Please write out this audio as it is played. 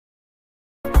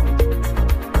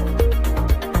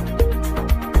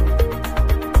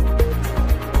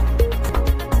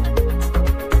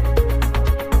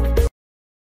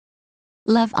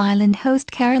Love Island host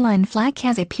Caroline Flack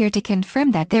has appeared to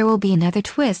confirm that there will be another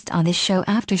twist on the show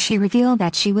after she revealed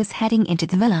that she was heading into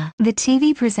the villa. The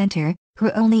TV presenter, who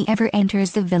only ever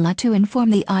enters the villa to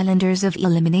inform the islanders of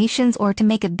eliminations or to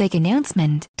make a big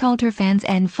announcement, told her fans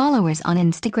and followers on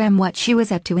Instagram what she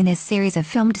was up to in a series of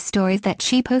filmed stories that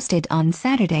she posted on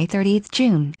Saturday 30th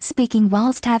June. Speaking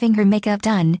whilst having her makeup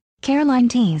done, Caroline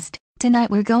teased, "Tonight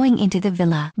we're going into the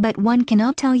villa, but one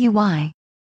cannot tell you why."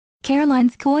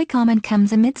 Caroline's coy comment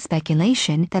comes amid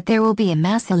speculation that there will be a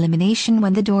mass elimination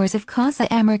when the doors of Casa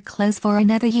Amor close for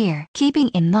another year. Keeping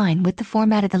in line with the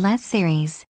format of the last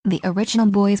series, the original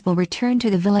boys will return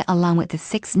to the villa along with the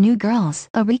 6 new girls.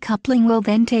 A recoupling will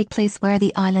then take place where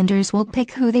the islanders will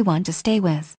pick who they want to stay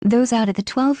with. Those out of the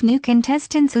 12 new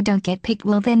contestants who don't get picked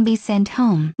will then be sent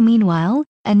home. Meanwhile,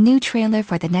 a new trailer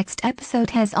for the next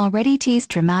episode has already teased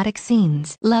dramatic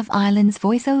scenes. Love Island's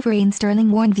voiceover Ian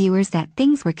Sterling warned viewers that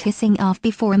things were kissing off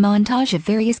before a montage of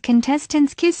various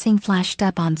contestants kissing flashed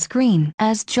up on screen.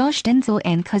 As Josh Denzel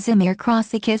and Casimir cross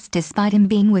the kiss despite him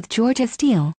being with Georgia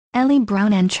Steele, Ellie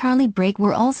Brown and Charlie Brake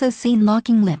were also seen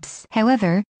locking lips.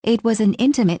 However, it was an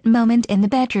intimate moment in the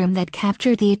bedroom that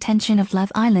captured the attention of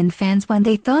Love Island fans when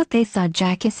they thought they saw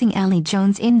Jack kissing Ellie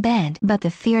Jones in bed. But the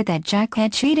fear that Jack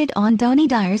had cheated on Donnie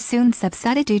Dyer soon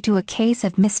subsided due to a case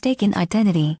of mistaken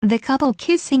identity. The couple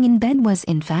kissing in bed was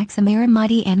in fact Samira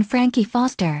Mighty and Frankie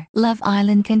Foster. Love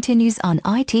Island continues on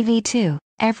ITV2,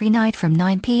 every night from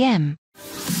 9 p.m.